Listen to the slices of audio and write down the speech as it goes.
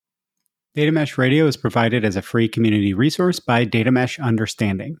Data Mesh Radio is provided as a free community resource by Data Mesh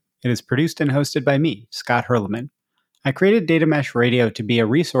Understanding. It is produced and hosted by me, Scott Herleman. I created Data Mesh Radio to be a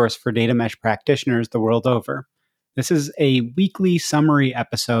resource for data mesh practitioners the world over. This is a weekly summary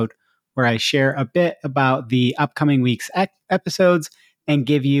episode where I share a bit about the upcoming week's episodes and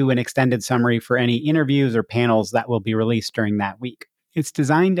give you an extended summary for any interviews or panels that will be released during that week. It's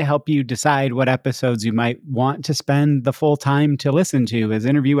designed to help you decide what episodes you might want to spend the full time to listen to, as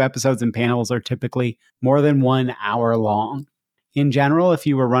interview episodes and panels are typically more than 1 hour long. In general, if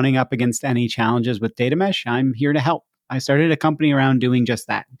you were running up against any challenges with data mesh, I'm here to help. I started a company around doing just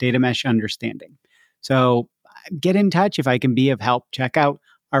that, Data Mesh Understanding. So get in touch if I can be of help. Check out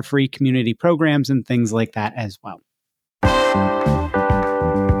our free community programs and things like that as well.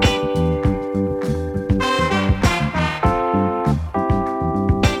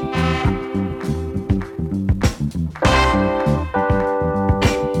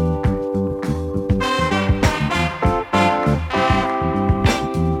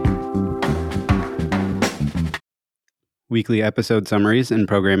 Weekly episode summaries and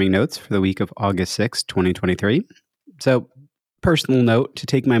programming notes for the week of August 6, 2023. So, personal note to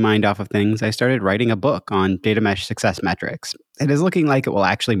take my mind off of things, I started writing a book on data mesh success metrics. It is looking like it will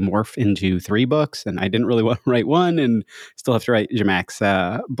actually morph into 3 books, and I didn't really want to write one and still have to write Jamak's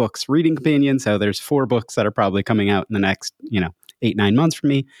book's reading companion. So there's 4 books that are probably coming out in the next, 8-9 months for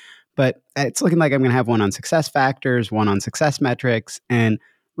me. But it's looking like I'm going to have one on success factors, one on success metrics, and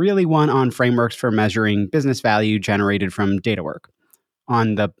really one on frameworks for measuring business value generated from data work.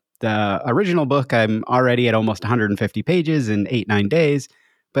 On the original book, I'm already at almost 150 pages in 8-9 days,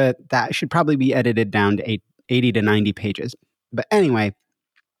 but that should probably be edited down to 80 to 90 pages. But anyway,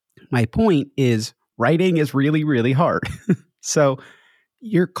 my point is writing is really, really hard. So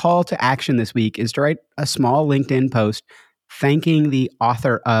your call to action this week is to write a small LinkedIn post thanking the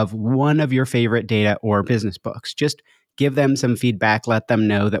author of one of your favorite data or business books. Just give them some feedback, let them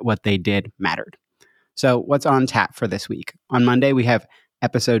know that what they did mattered. So what's on tap for this week? On Monday, we have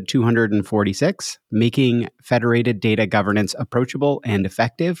episode 246, Making Federated Data Governance Approachable and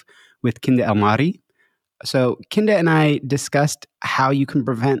Effective with Kinda Elmari. So Kinda and I discussed how you can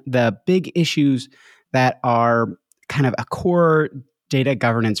prevent the big issues that are kind of a core data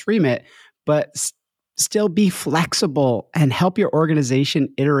governance remit, but still be flexible and help your organization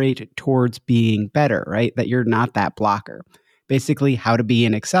iterate towards being better, right? That you're not that blocker. Basically, how to be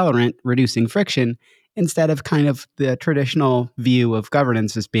an accelerant, reducing friction, instead of kind of the traditional view of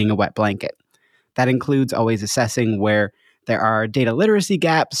governance as being a wet blanket. That includes always assessing where there are data literacy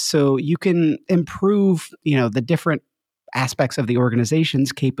gaps so you can improve, the different aspects of the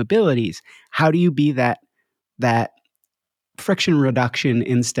organization's capabilities. How do you be that friction reduction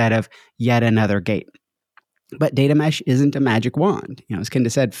instead of yet another gate? But data mesh isn't a magic wand. As Kinda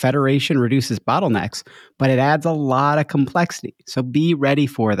said, federation reduces bottlenecks, but it adds a lot of complexity. So be ready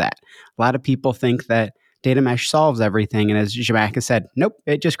for that. A lot of people think that data mesh solves everything. And as Jamak has said, nope,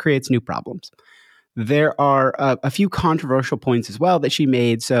 it just creates new problems. There are a few controversial points as well that she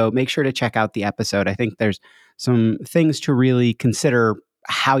made. So make sure to check out the episode. I think there's some things to really consider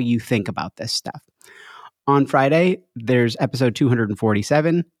how you think about this stuff. On Friday, there's episode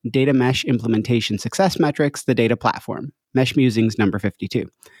 247, Data Mesh Implementation Success Metrics, the Data Platform, Mesh Musings number 52.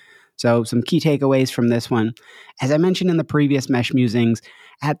 So some key takeaways from this one. As I mentioned in the previous Mesh Musings,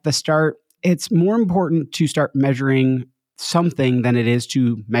 at the start, it's more important to start measuring something than it is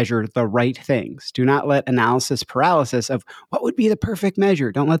to measure the right things. Do not let analysis paralysis of what would be the perfect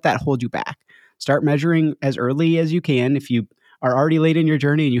measure. Don't let that hold you back. Start measuring as early as you can. If you are already late in your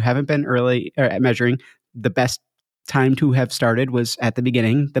journey and you haven't been early at measuring, the best time to have started was at the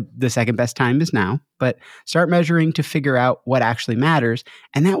beginning. The second best time is now. But start measuring to figure out what actually matters.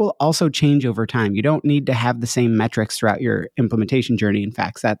 And that will also change over time. You don't need to have the same metrics throughout your implementation journey. In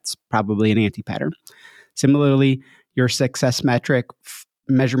fact, that's probably an anti-pattern. Similarly, your success metric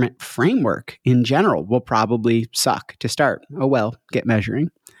measurement framework in general will probably suck to start. Oh well, get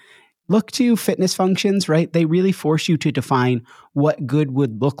measuring. Look to fitness functions, right? They really force you to define what good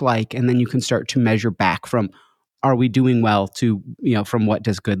would look like, and then you can start to measure back from, are we doing well, to, from what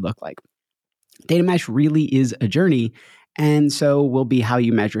does good look like? Data mesh really is a journey, and so will be how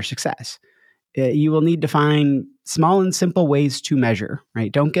you measure success. You will need to find small and simple ways to measure,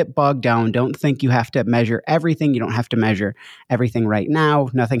 right? Don't get bogged down. Don't think you have to measure everything. You don't have to measure everything right now.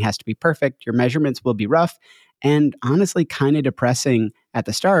 Nothing has to be perfect. Your measurements will be rough and honestly kind of depressing at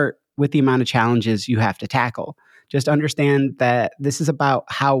the start with the amount of challenges you have to tackle. Just understand that this is about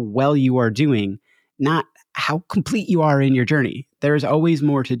how well you are doing, not how complete you are in your journey. There's always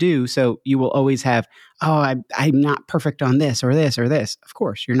more to do. So you will always have, I'm not perfect on this or this or this. Of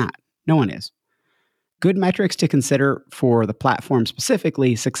course, you're not. No one is. Good metrics to consider for the platform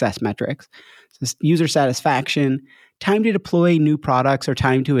specifically, success metrics, so user satisfaction, time to deploy new products or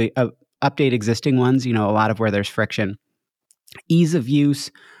time to update existing ones, a lot of where there's friction, ease of use,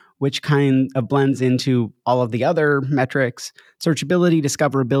 which kind of blends into all of the other metrics, searchability,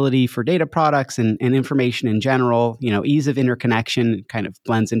 discoverability for data products and information in general, ease of interconnection kind of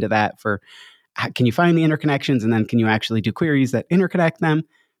blends into that for can you find the interconnections and then can you actually do queries that interconnect them?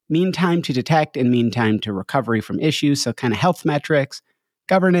 Mean time to detect and mean time to recovery from issues. So kind of health metrics,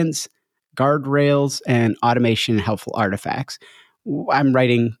 governance, guardrails, and automation and helpful artifacts. I'm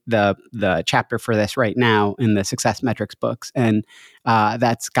writing the chapter for this right now in the success metrics books. And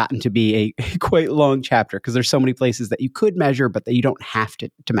that's gotten to be a quite long chapter because there's so many places that you could measure, but that you don't have to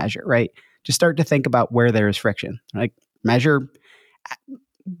measure, right? Just start to think about where there is friction. Like measure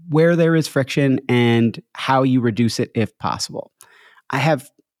where there is friction and how you reduce it if possible. I have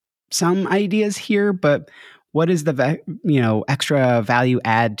some ideas here, but what is the extra value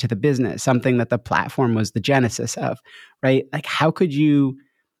add to the business? Something that the platform was the genesis of, right? Like how could you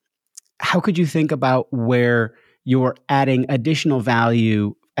think about where you're adding additional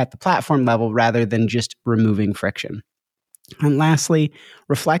value at the platform level rather than just removing friction? And lastly,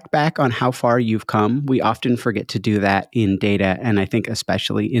 reflect back on how far you've come. We often forget to do that in data, and I think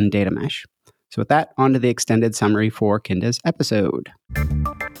especially in data mesh. So with that, on to the extended summary for Kinda's episode.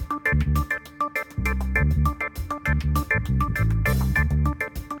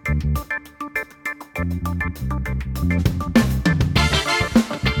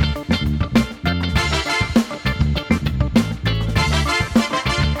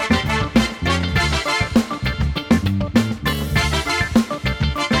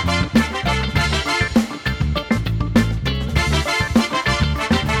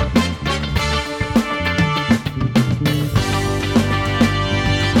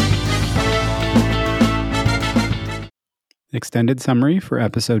 Extended summary for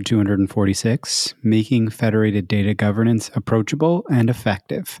episode 246, Making Federated Data Governance Approachable and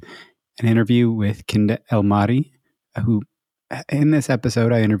Effective. An interview with Kinda Elmari, who, in this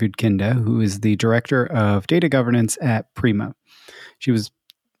episode, I interviewed Kinda, who is the Director of Data Governance at Prima. She was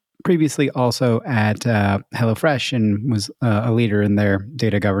previously also at HelloFresh and was a leader in their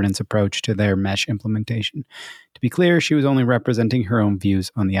data governance approach to their mesh implementation. To be clear, she was only representing her own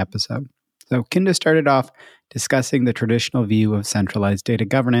views on the episode. So Kinda started off discussing the traditional view of centralized data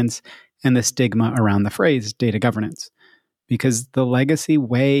governance and the stigma around the phrase data governance, because the legacy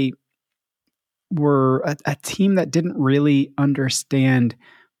way were a team that didn't really understand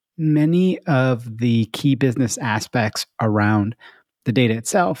many of the key business aspects around the data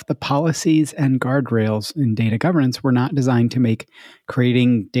itself. The policies and guardrails in data governance were not designed to make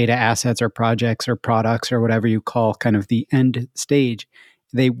creating data assets or projects or products or whatever you call kind of the end stage.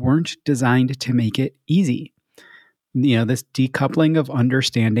 They weren't designed to make it easy. This decoupling of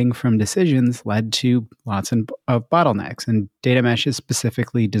understanding from decisions led to lots of bottlenecks, and data mesh is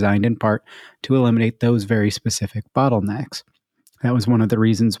specifically designed in part to eliminate those very specific bottlenecks. That was one of the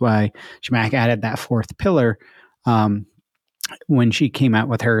reasons why Schmack added that fourth pillar when she came out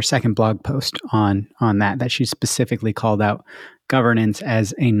with her second blog post on that she specifically called out governance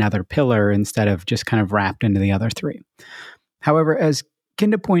as another pillar instead of just kind of wrapped into the other three. However, as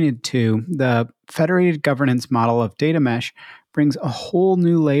Kinda pointed to, the federated governance model of data mesh brings a whole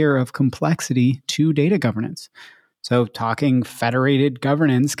new layer of complexity to data governance. So talking federated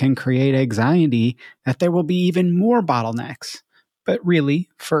governance can create anxiety that there will be even more bottlenecks. But really,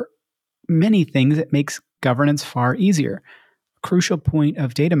 for many things, it makes governance far easier. A crucial point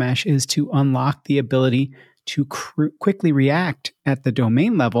of data mesh is to unlock the ability to quickly react at the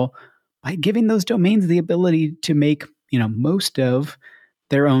domain level by giving those domains the ability to make most of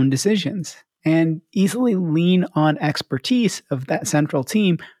their own decisions and easily lean on expertise of that central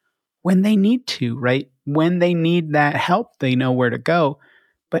team when they need to, right? When they need that help, they know where to go,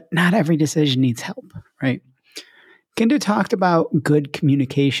 but not every decision needs help, right? Kinda talked about good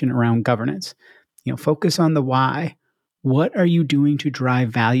communication around governance. Focus on the why. What are you doing to drive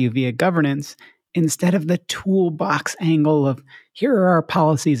value via governance instead of the toolbox angle of here are our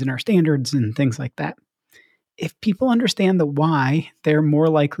policies and our standards and things like that? If people understand the why, they're more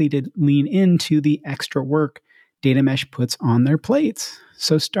likely to lean into the extra work data mesh puts on their plates.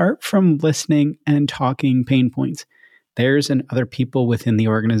 So start from listening and talking pain points. Theirs and other people within the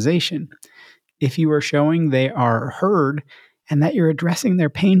organization. If you are showing they are heard and that you're addressing their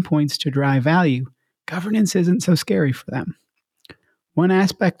pain points to drive value, governance isn't so scary for them. One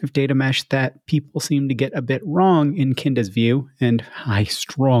aspect of data mesh that people seem to get a bit wrong in Kinda's view, and I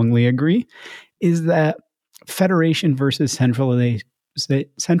strongly agree, is that federation versus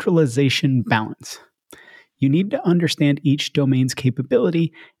centralization balance. You need to understand each domain's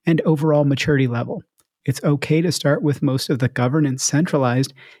capability and overall maturity level. It's okay to start with most of the governance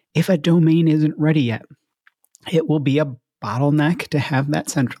centralized if a domain isn't ready yet. It will be a bottleneck to have that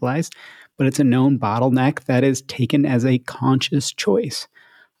centralized, but it's a known bottleneck that is taken as a conscious choice.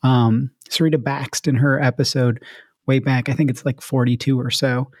 Sarita Baxt, in her episode way back, I think it's like 42 or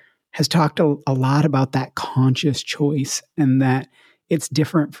so, has talked a lot about that conscious choice and that it's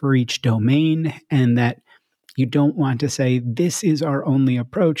different for each domain, and that you don't want to say this is our only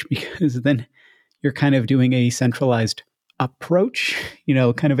approach, because then you're kind of doing a centralized approach,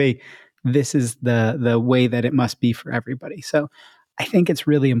 kind of a this is the way that it must be for everybody. So I think it's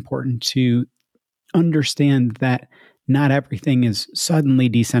really important to understand that not everything is suddenly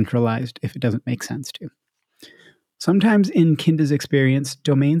decentralized if it doesn't make sense to. Sometimes in Kinda's experience,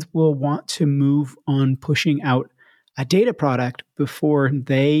 domains will want to move on pushing out a data product before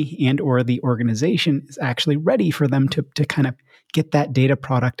they and or the organization is actually ready for them to kind of get that data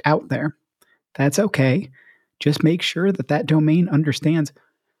product out there. That's okay. Just make sure that that domain understands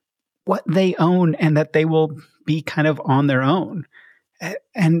what they own and that they will be kind of on their own.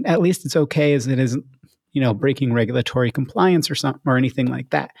 And at least it's okay as it isn't, breaking regulatory compliance or something or anything like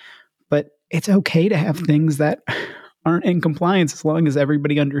that. But it's okay to have things that aren't in compliance as long as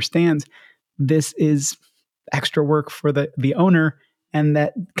everybody understands this is extra work for the owner, and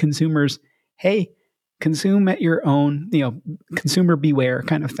that consumers, hey, consume at your own, consumer beware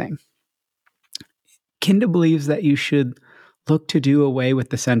kind of thing. Kinda believes that you should look to do away with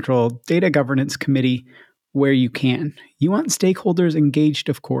the central data governance committee where you can. You want stakeholders engaged,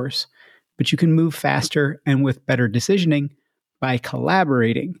 of course, but you can move faster and with better decisioning by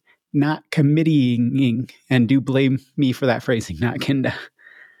collaborating, not committeeing. And do blame me for that phrasing, not Kinda.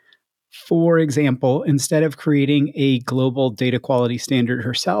 For example, instead of creating a global data quality standard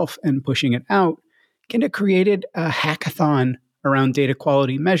herself and pushing it out, Kinda created a hackathon around data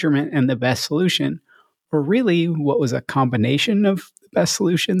quality measurement and the best solution, or really what was a combination of the best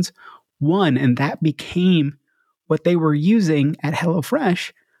solutions, won, and that became what they were using at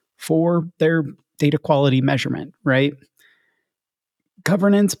HelloFresh for their data quality measurement, right?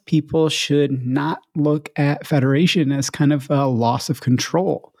 Governance people should not look at federation as kind of a loss of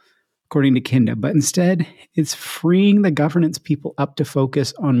control, according to Kinda, but instead it's freeing the governance people up to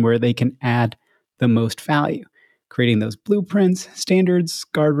focus on where they can add the most value, creating those blueprints, standards,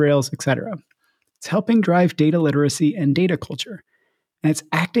 guardrails, etc. It's helping drive data literacy and data culture, and it's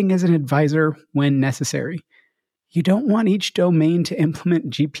acting as an advisor when necessary. You don't want each domain to implement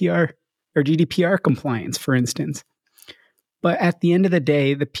GPR or GDPR compliance, for instance. But at the end of the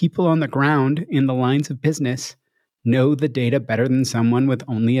day, the people on the ground in the lines of business know the data better than someone with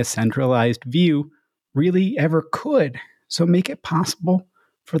only a centralized view really ever could. So make it possible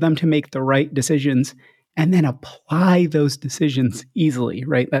for them to make the right decisions and then apply those decisions easily,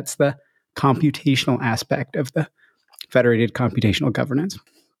 right? That's the computational aspect of the federated computational governance.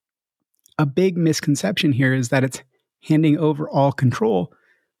 A big misconception here is that it's handing over all control,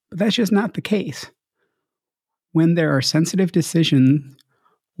 but that's just not the case. When there are sensitive decisions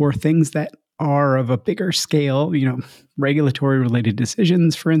or things that are of a bigger scale, regulatory related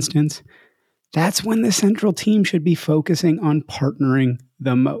decisions, for instance, that's when the central team should be focusing on partnering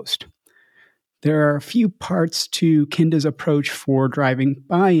the most. There are a few parts to Kinda's approach for driving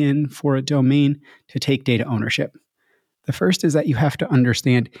buy-in for a domain to take data ownership. The first is that you have to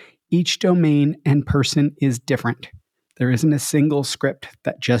understand each domain and person is different. There isn't a single script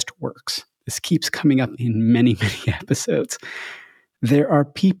that just works. This keeps coming up in many, many episodes. There are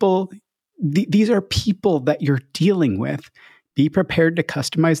people, these are people that you're dealing with. Be prepared to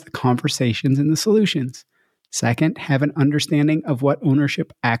customize the conversations and the solutions. Second, have an understanding of what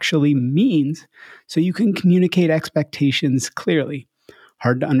ownership actually means so you can communicate expectations clearly.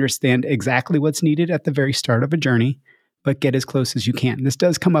 Hard to understand exactly what's needed at the very start of a journey, but get as close as you can. This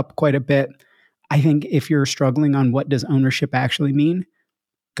does come up quite a bit. I think if you're struggling on what does ownership actually mean,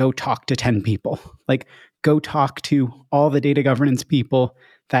 go talk to 10 people. Like, go talk to all the data governance people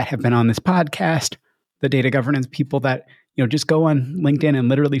that have been on this podcast, the data governance people that, just go on LinkedIn and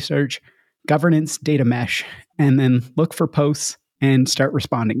literally search governance data mesh and then look for posts and start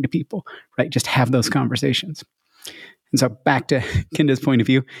responding to people, right? Just have those conversations. And so back to Kinda's point of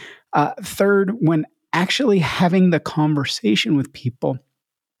view. Third, when actually having the conversation with people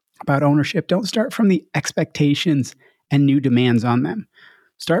about ownership, don't start from the expectations and new demands on them.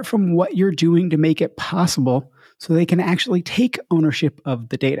 Start from what you're doing to make it possible so they can actually take ownership of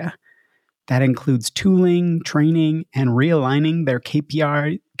the data. That includes tooling, training, and realigning their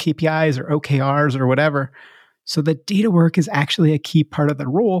KPIs or OKRs or whatever So the data work is actually a key part of the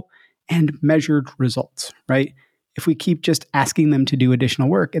role and measured results, right? If we keep just asking them to do additional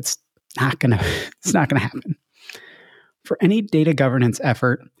work, it's not gonna happen. For any data governance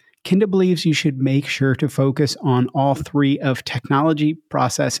effort, Kinda believes you should make sure to focus on all three of technology,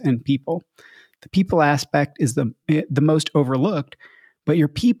 process, and people. The people aspect is the most overlooked, but your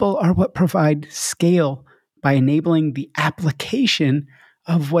people are what provide scale by enabling the application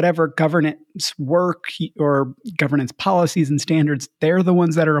of whatever governance work or governance policies and standards. They're the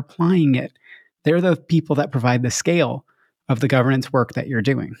ones that are applying it. They're the people that provide the scale of the governance work that you're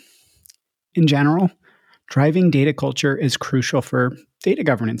doing. In general, driving data culture is crucial for data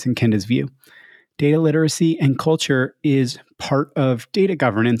governance in Kinda's view. Data literacy and culture is part of data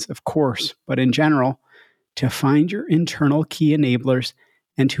governance, of course, but in general, to find your internal key enablers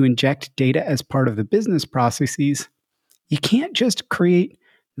and to inject data as part of the business processes, you can't just create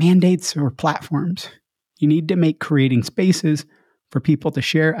mandates or platforms. You need to make creating spaces for people to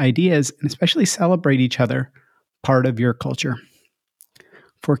share ideas and especially celebrate each other part of your culture.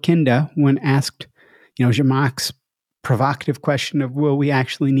 For Kinda, when asked, Zhamak's provocative question of will we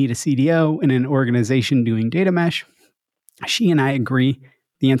actually need a CDO in an organization doing data mesh, she and I agree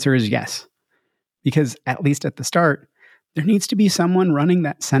the answer is yes. Because at least at the start, there needs to be someone running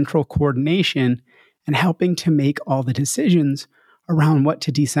that central coordination and helping to make all the decisions around what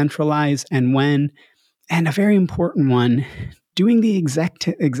to decentralize and when. And a very important one, doing the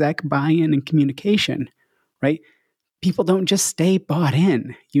exec buy-in and communication, right? People don't just stay bought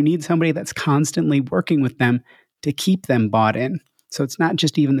in. You need somebody that's constantly working with them to keep them bought in. So it's not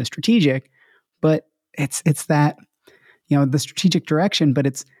just even the strategic, but it's that, the strategic direction, but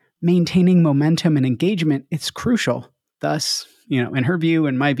it's maintaining momentum and engagement. It's crucial. Thus, in her view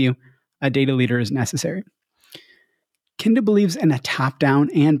and my view, a data leader is necessary. Kinda believes in a top-down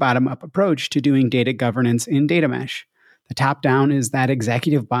and bottom-up approach to doing data governance in data mesh. The top-down is that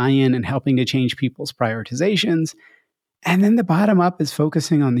executive buy-in and helping to change people's prioritizations. And then the bottom up is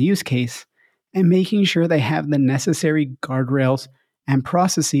focusing on the use case and making sure they have the necessary guardrails and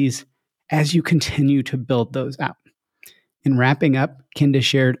processes as you continue to build those out. In wrapping up, Kinda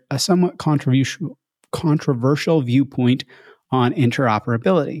shared a somewhat controversial viewpoint on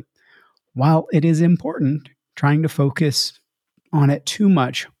interoperability. While it is important, trying to focus on it too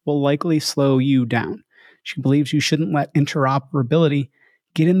much will likely slow you down. She believes you shouldn't let interoperability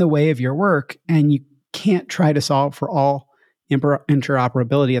get in the way of your work, and you can't try to solve for all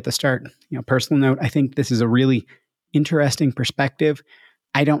interoperability at the start. Personal note, I think this is a really interesting perspective.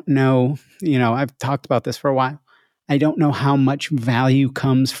 I don't know, I've talked about this for a while. I don't know how much value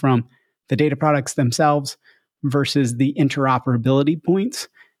comes from the data products themselves versus the interoperability points.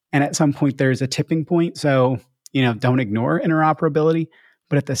 And at some point, there's a tipping point. So, don't ignore interoperability.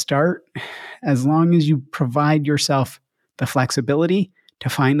 But at the start, as long as you provide yourself the flexibility to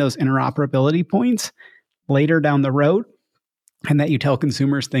find those interoperability points later down the road, and that you tell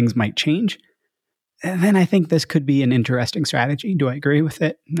consumers things might change, then I think this could be an interesting strategy. Do I agree with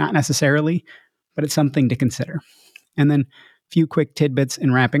it? Not necessarily, but it's something to consider. And then a few quick tidbits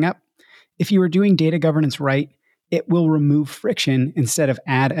in wrapping up. If you are doing data governance right, it will remove friction instead of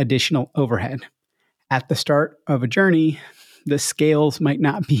add additional overhead. At the start of a journey, the scales might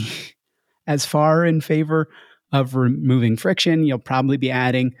not be as far in favor of removing friction. You'll probably be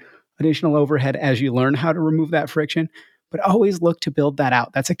adding additional overhead as you learn how to remove that friction, but always look to build that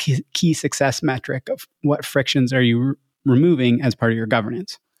out. That's a key success metric of what frictions are you removing as part of your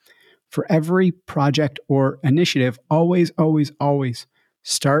governance. For every project or initiative, always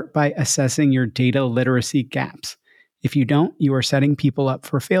start by assessing your data literacy gaps. If you don't, you are setting people up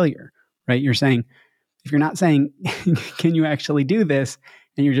for failure, right? If you're not saying, can you actually do this?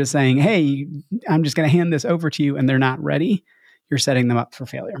 And you're just saying, hey, I'm just going to hand this over to you, and they're not ready, you're setting them up for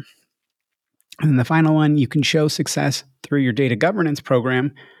failure. And the final one, you can show success through your data governance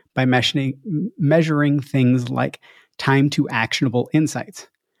program by measuring things like time to actionable insights.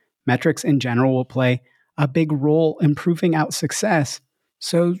 Metrics in general will play a big role in proving out success.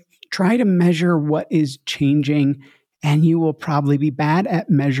 So try to measure what is changing, and you will probably be bad at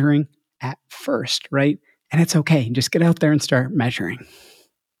measuring at first, right? And it's okay. Just get out there and start measuring.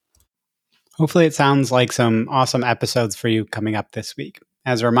 Hopefully it sounds like some awesome episodes for you coming up this week.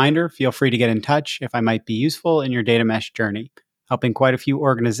 As a reminder, feel free to get in touch if I might be useful in your data mesh journey, helping quite a few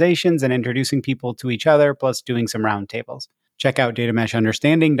organizations and introducing people to each other, plus doing some roundtables. Check out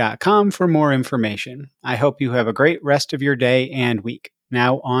datameshunderstanding.com for more information. I hope you have a great rest of your day and week.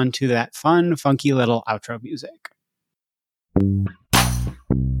 Now on to that fun, funky little outro music.